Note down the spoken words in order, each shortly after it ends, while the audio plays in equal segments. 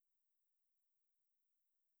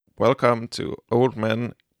Welcome to Old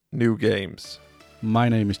Men, New Games. My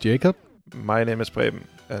name is Jacob. My name is Preben,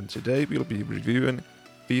 and today we'll be reviewing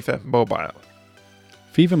FIFA Mobile.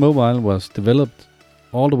 FIFA Mobile was developed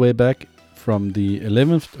all the way back from the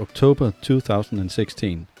 11th October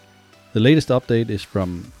 2016. The latest update is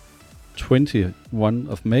from 21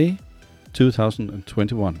 of May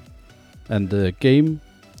 2021, and the game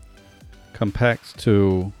compacts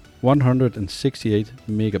to 168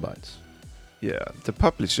 megabytes. Yeah, the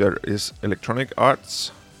publisher is Electronic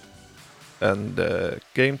Arts, and the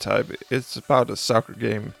game type is about a soccer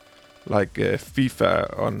game like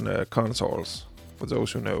FIFA on consoles, for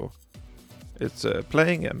those who know. It's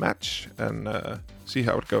playing a match and see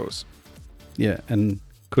how it goes. Yeah, and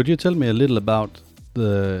could you tell me a little about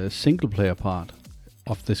the single player part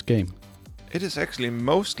of this game? It is actually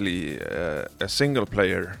mostly a single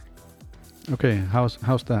player, Okay, how's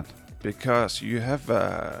that? because you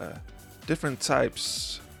have different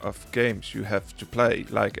types of games you have to play,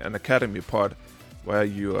 like an academy pod where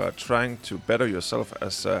you are trying to better yourself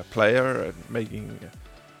as a player and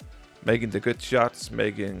making the good shots,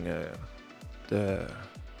 making the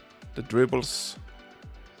dribbles,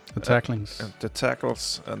 The tacklings. and the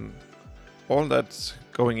tackles, and all that's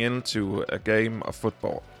going into a game of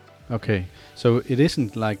football. Okay, so it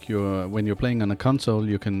isn't like when you're playing on a console,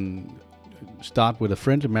 you can start with a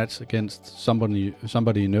friendly match against somebody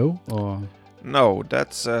you know, or No,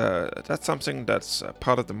 that's something that's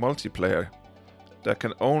part of the multiplayer that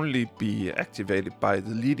can only be activated by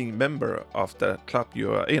the leading member of the club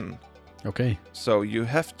you are in. okay, So you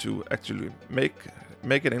have to actually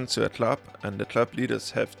make it into a club, and the club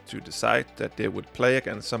leaders have to decide that they would play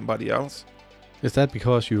against somebody else. is that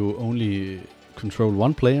because you only control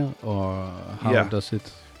one player, or how Yeah. does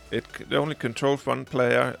it? It only controls one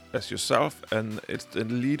player as yourself, and it's the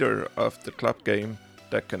leader of the club game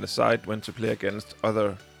that can decide when to play against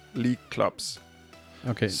other league clubs.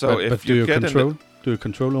 Okay, So but, if but you do you get in control? Do you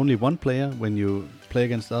control only one player when you play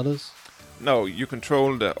against others? No, you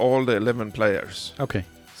control all the 11 players. Okay,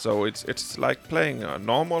 So it's like playing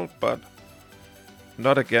normal, but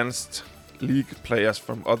not against league players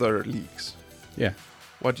from other leagues. yeah,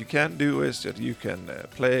 What you can do is that you can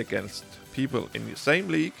play against people in the same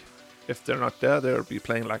league. If they're not there, they'll be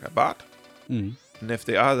playing like a bot. mm. And if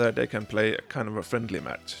they are there, they can play a kind of a friendly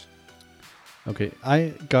match. Okay.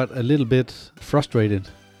 I got a little bit frustrated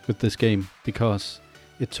with this game because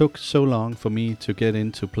it took so long for me to get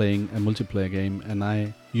into playing a multiplayer game, and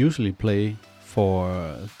I usually play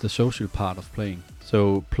for the social part of playing.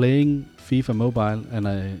 So playing FIFA Mobile, and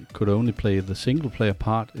I could only play the single player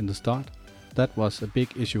part in the start. That was a big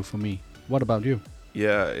issue for me. What about you?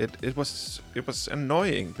 Yeah, it was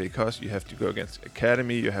annoying because you have to go against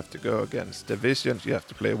academy, you have to go against divisions, you have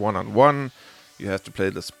to play one-on-one, you have to play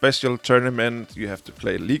the special tournament, you have to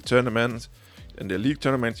play league tournaments. In the league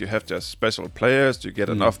tournament, you have just special players to get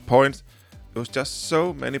enough points. There was just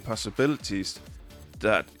so many possibilities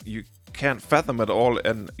that you can't fathom at all,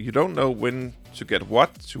 and you don't know when to get what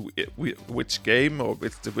to which game or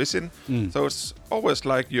which division. So it's always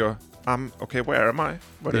like okay, where am I?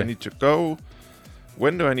 Where do I Yeah. need to go?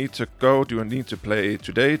 When do I need to go? Do I need to play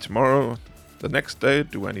today, tomorrow, the next day?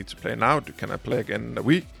 Do I need to play now? Can I play again in a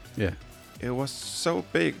week? Yeah. It was so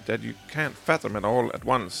big that you can't fathom it all at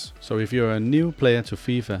once. So if you're a new player to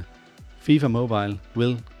FIFA Mobile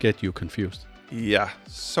will get you confused. Yeah,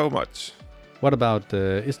 so much. What about,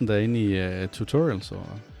 isn't there any tutorials or?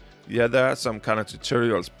 Yeah, there are some kind of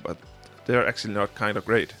tutorials, but they're actually not kind of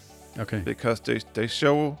great. Okay. Because they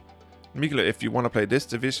show, Mikkel, if you want to play this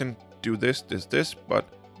division, do this, but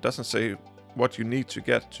it doesn't say what you need to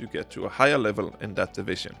get to a higher level in that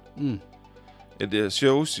division. It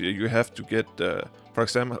shows you have to get, for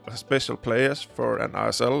example, special players for an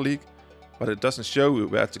ISL league, but it doesn't show you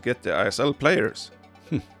where to get the ISL players.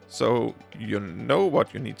 So you know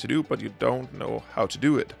what you need to do, but you don't know how to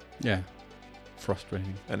do it. Yeah.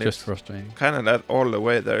 Frustrating. And Just it's frustrating. kind of that all the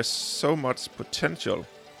way. There's so much potential.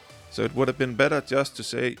 So it would have been better just to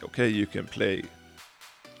say, okay, you can play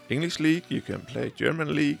English League, you can play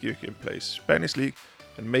German League, you can play Spanish League,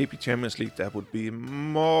 and maybe Champions League. That would be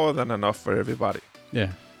more than enough for everybody.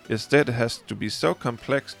 Yeah. Instead, it has to be so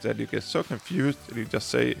complex that you get so confused that you just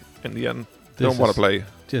say, in the end, This don't want is- to play.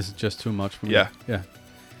 This is just too much for me. Yeah. Yeah.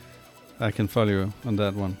 I can follow you on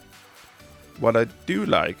that one. What I do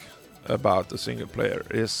like about the single player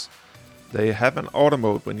is they have an auto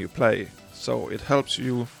mode when you play. So it helps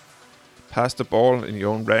you pass the ball in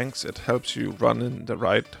your own ranks. It helps you run in the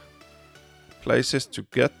right places to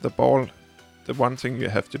get the ball. The one thing you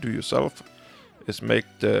have to do yourself is make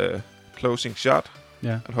the closing shot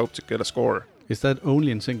Yeah. and hope to get a score. Is that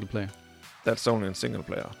only in single player? That's only in single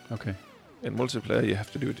player. Okay. In multiplayer, you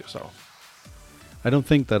have to do it yourself. I don't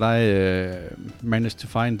think that I managed to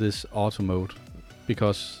find this auto mode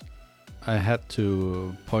because I had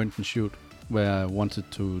to point and shoot where I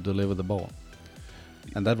wanted to deliver the ball.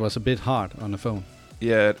 And that was a bit hard on the phone.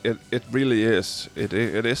 Yeah, it really is. It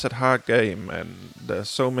is a hard game, and there's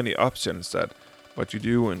so many options that what you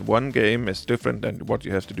do in one game is different than what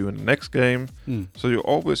you have to do in the next game. So you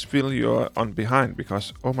always feel you're on behind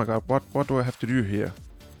because, oh my god, what do I have to do here?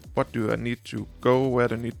 What do I need to go? Where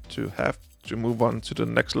do I need to have to move on to the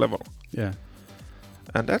next level? Yeah.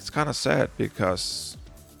 And that's kind of sad because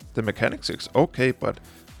the mechanics is okay, but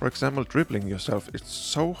for example, dribbling yourself, it's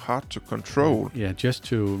so hard to control. Yeah, just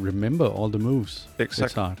to remember all the moves. It's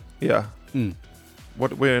Exactly. hard. Yeah.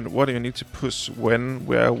 What do you need to push when,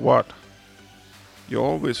 where, what? You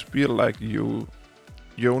always feel like you're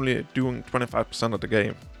only doing 25% of the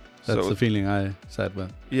game. That's So the feeling I sat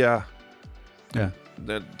with. yeah, Yeah.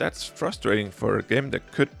 that's frustrating for a game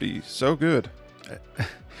that could be so good.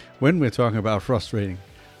 When we're talking about frustrating,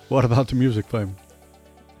 what about the music for him?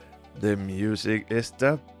 The music is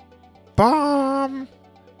the bomb.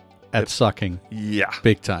 At sucking, Yeah,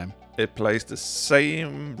 big time. it plays the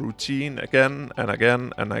same routine again and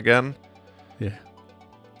again and again. Yeah.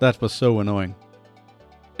 That was so annoying.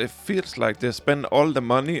 It feels like they spend all the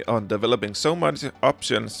money on developing so many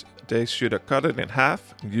options. They should have cut it in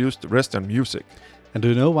half and used the rest on music. And do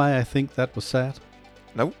you know why I think that was sad?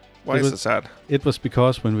 No, why It is was- it sad? It was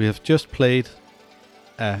because when we have just played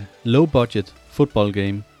a low-budget football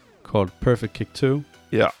game called Perfect Kick 2,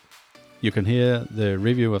 Yeah, you can hear the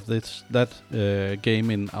review of that game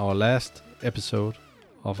in our last episode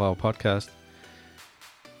of our podcast.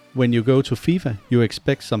 When you go to FIFA, you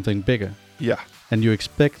expect something bigger. yeah, And you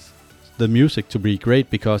expect the music to be great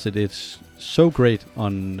because it is so great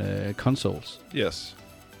on consoles. yes.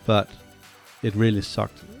 But it really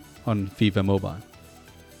sucked on FIFA Mobile.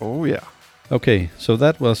 Oh yeah. Okay, so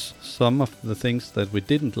that was some of the things that we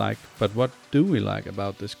didn't like. But what do we like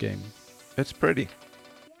about this game? It's pretty.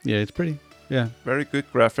 Yeah, it's pretty. Yeah. Very good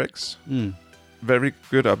graphics. Mm. Very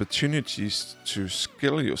good opportunities to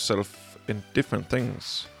skill yourself in different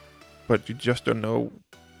things. But you just don't know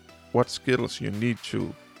what skills you need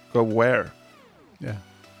to go where. Yeah.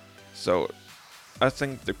 So I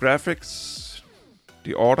think the graphics,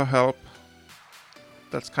 the auto help,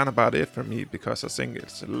 that's kind of about it for me because I think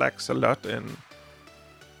it lacks a lot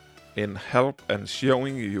in help and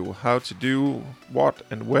showing you how to do what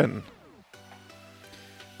and when.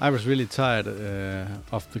 I was really tired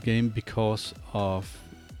of the game because of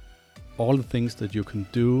all the things that you can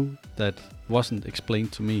do that wasn't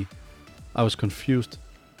explained to me. I was confused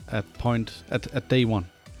at day one.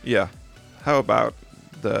 Yeah. How about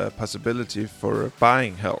the possibility for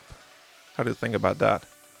buying help? How do you think about that?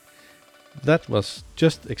 That was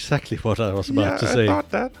just exactly what I was about to I say. thought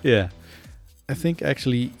that. Yeah. I think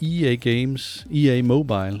actually EA Games, EA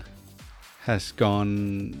Mobile has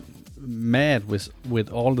gone mad with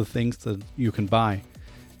all the things that you can buy.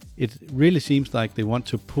 It really seems like they want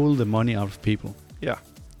to pull the money out of people. Yeah.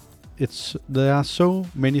 There are so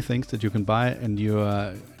many things that you can buy and you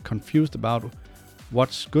are confused about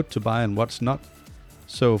what's good to buy and what's not.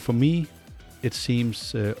 So for me, it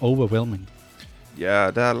seems overwhelming.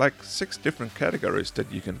 Yeah, there are like 6 different categories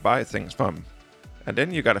that you can buy things from. And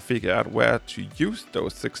then you gotta figure out where to use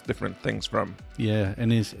those 6 different things from. Yeah,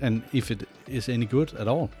 and if it is any good at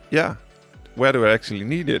all. Yeah. Where do I actually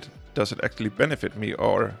need it? Does it actually benefit me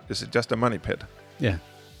or is it just a money pit? Yeah.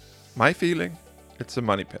 My feeling, it's a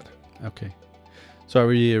money pit. Okay. So are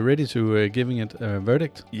we ready to giving it a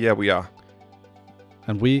verdict? Yeah, we are.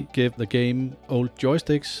 And we give the game old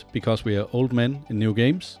joysticks because we are old men in new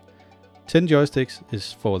games. 10 joysticks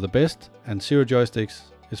is for the best and 0 joysticks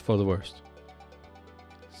is for the worst.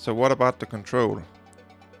 So what about the control?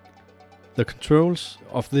 The controls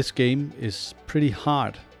of this game is pretty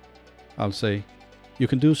hard, I'll say. You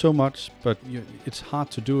can do so much, but it's hard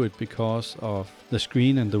to do it because of the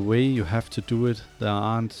screen and the way you have to do it. There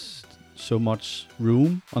aren't so much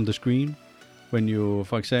room on the screen. When you,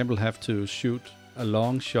 for example, have to shoot a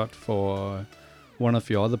long shot for one of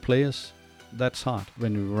your other players, that's hard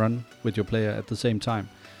when you run with your player at the same time.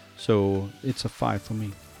 So it's a 5 for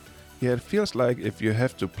me. Yeah, it feels like if you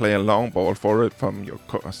have to play a long ball for it from your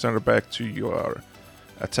center back to your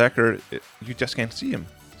attacker, you just can't see him.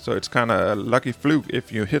 So it's kind of a lucky fluke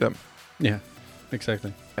if you hit him. Yeah,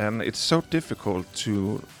 exactly. And it's so difficult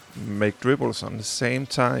to make dribbles on the same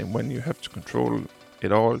time when you have to control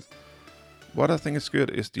it all. What I think is good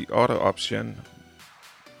is the auto option,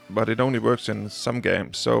 but it only works in some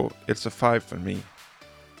games, so it's a 5 for me.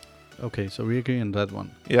 Okay, so we agree on that one.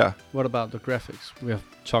 Yeah. What about the graphics? We have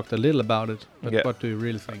talked a little about it, but Yeah. what do you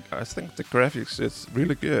really think? I think the graphics is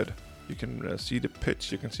really good. You can see the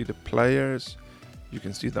pitch, you can see the players, you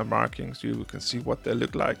can see the markings, you can see what they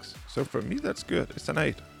look like. So for me, that's good. It's an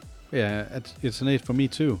 8. Yeah, it's an 8 for me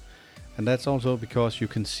too. And that's also because you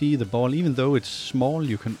can see the ball, even though it's small,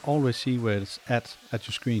 you can always see where it's at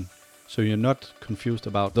your screen. So you're not confused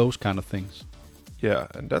about those kind of things. Yeah,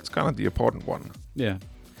 and that's kind of the important one. Yeah.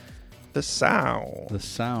 The sound. The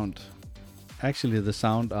sound. Actually, the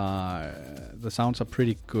sounds are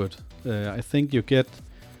pretty good. I think you get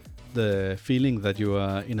the feeling that you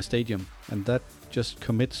are in a stadium, and that just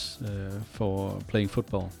commits for playing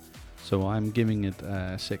football. So I'm giving it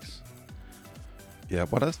a 6. Yeah,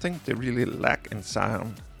 what I think they really lack in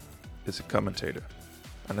sound is a commentator,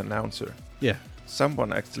 an announcer. Yeah.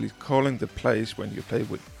 Someone actually calling the plays when you play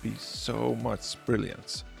would be so much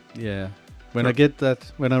brilliance. Yeah. When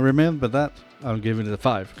I remember that, I'll give it a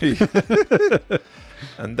 5.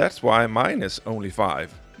 And that's why mine is only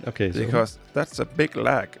 5. Okay. Because that's a big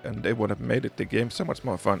lag, and they would have made the game so much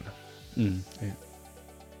more fun. Yeah.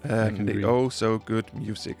 And the agree. so good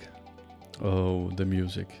music. Oh, the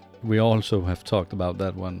music. We also have talked about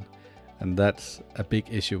that one, and that's a big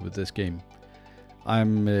issue with this game.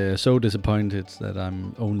 I'm so disappointed that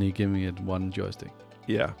I'm only giving it 1 joystick.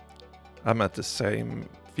 Yeah, I'm at the same.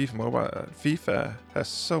 FIFA has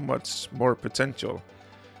so much more potential,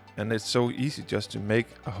 and it's so easy just to make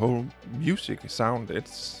a whole music sound. It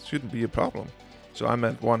shouldn't be a problem. So I'm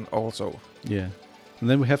at 1 also. Yeah. And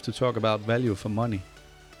then we have to talk about value for money.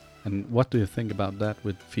 And what do you think about that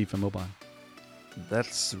with FIFA Mobile?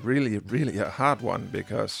 That's really, really a hard one,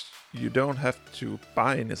 because you don't have to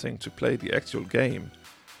buy anything to play the actual game.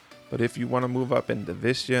 But if you want to move up in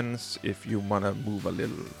divisions, if you want to move a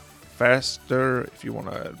little faster, if you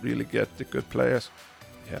want to really get the good players,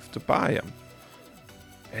 you have to buy them.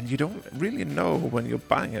 And you don't really know when you're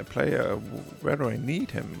buying a player, where do I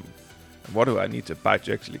need him? What do I need to buy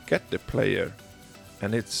to actually get the player?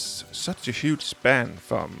 And it's such a huge span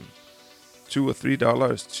from $2 or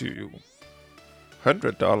 $3 to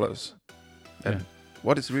 $100. And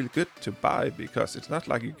what is really good to buy, because it's not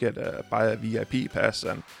like you buy a VIP pass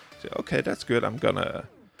and say, okay, that's good, I'm gonna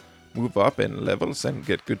move up in levels and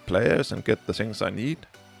get good players and get the things I need.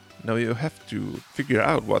 No, you have to figure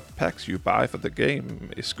out what packs you buy for the game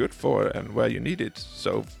is good for and where you need it.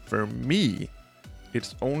 So for me,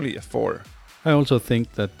 it's only a 4. I also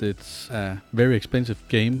think that it's a very expensive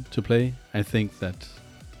game to play. I think that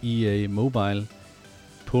EA Mobile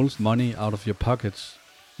pulls money out of your pockets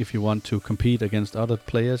if you want to compete against other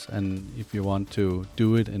players and if you want to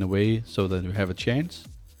do it in a way so that you have a chance.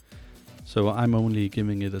 So I'm only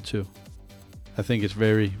giving it a 2. I think it's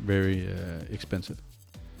very, very expensive.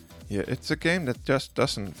 Yeah, it's a game that just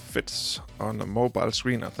doesn't fit on a mobile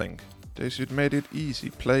screen, I think. They should made it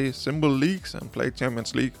easy. Play simple leagues and play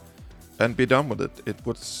Champions League and be done with it. It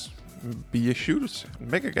would be a huge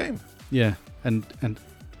mega game. Yeah, and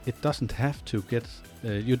it doesn't have to get...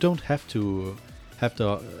 you don't have to have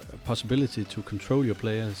the possibility to control your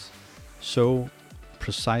players so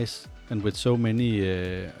precise and with so many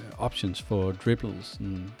options for dribbles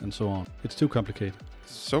and so on. It's too complicated.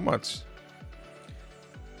 So much.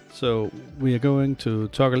 So we are going to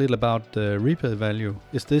talk a little about the replay value.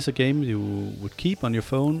 Is this a game you would keep on your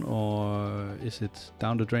phone, or is it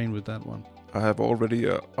down the drain with that one? I have already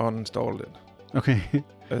uninstalled it. Okay.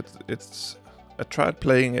 I tried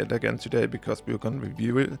playing it again today because we were going to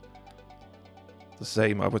review it. The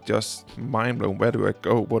same, I was just mind blown. Where do I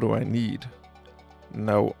go? What do I need?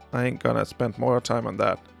 No, I ain't gonna spend more time on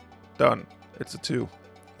that. Done. It's a 2.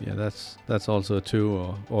 Yeah, that's also a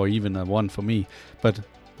 2 or even a 1 for me. But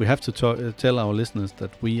we have to tell our listeners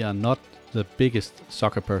that we are not the biggest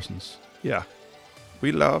soccer persons. Yeah.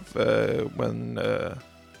 We love when the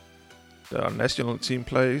national team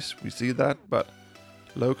plays. We see that, but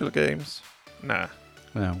local games, nah.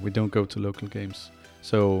 Yeah, we don't go to local games.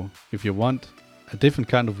 So if you want a different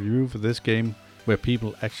kind of review for this game, where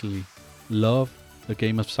people actually love the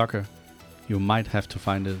game of soccer, you might have to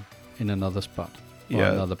find it in another spot or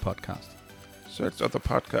another podcast. Search other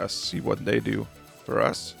podcasts, see what they do. For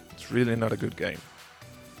us, it's really not a good game.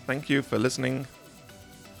 Thank you for listening.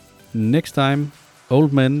 Next time,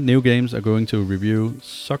 Old Men New Games are going to review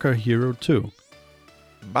Soccer Hero 2.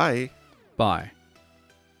 Bye. Bye.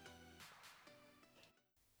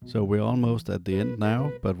 So we're almost at the end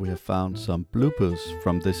now, but we have found some bloopers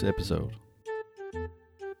from this episode.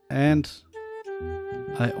 And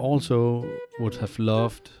I also would have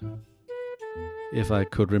loved if I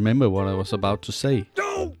could remember what I was about to say.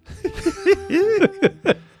 No!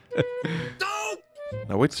 No!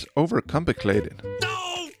 Now now. It's overcomplicated.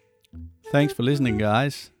 Thanks for listening,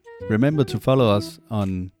 guys. Remember to follow us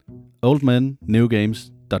on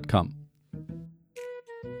oldmennewgames.com.